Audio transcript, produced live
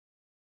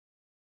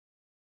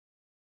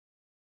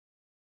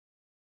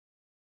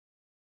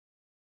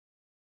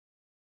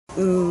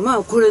ま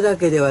あこれだ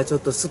けではちょっ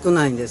と少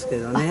ないんですけ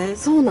どね。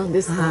そうなん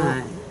ですか。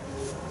は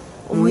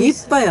い、もういっ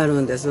ぱいあ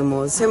るんです。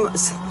もう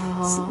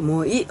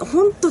もう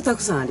ほんとた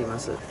くさんありま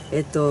す。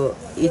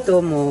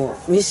糸も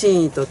ミシ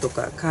ン糸と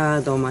かカ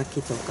ード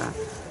巻きとか、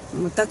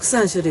もうたく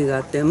さん種類があ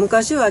って、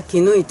昔は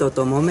絹糸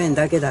と木綿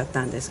だけだっ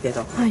たんですけ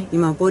ど、はい、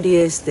今ポリ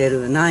エステ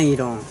ル、ナイ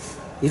ロン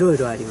いろい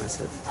ろありま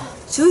す。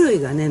種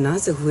類がね、なん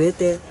せ増え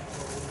て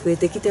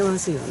きてま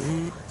すよ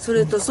ね。そ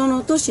れとそ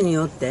の年に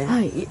よって、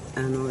はい、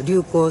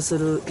流行す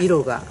る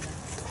色が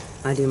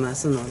ありま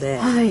すので、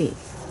はい、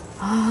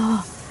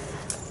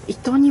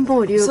糸に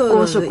も流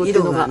行色ってい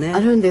うのがあ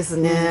るんです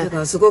ね。だか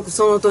らすごく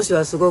その年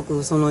はすご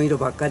くその色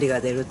ばっかり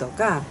が出ると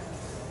か。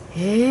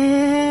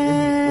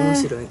面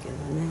白いけど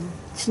ね。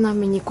ちな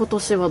みに今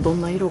年はど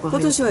んな色が入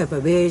る？今年はやっぱ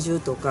りベージュ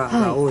とか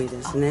が多い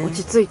ですね。落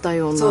ち着いた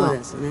ような。そう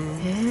です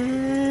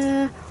ね。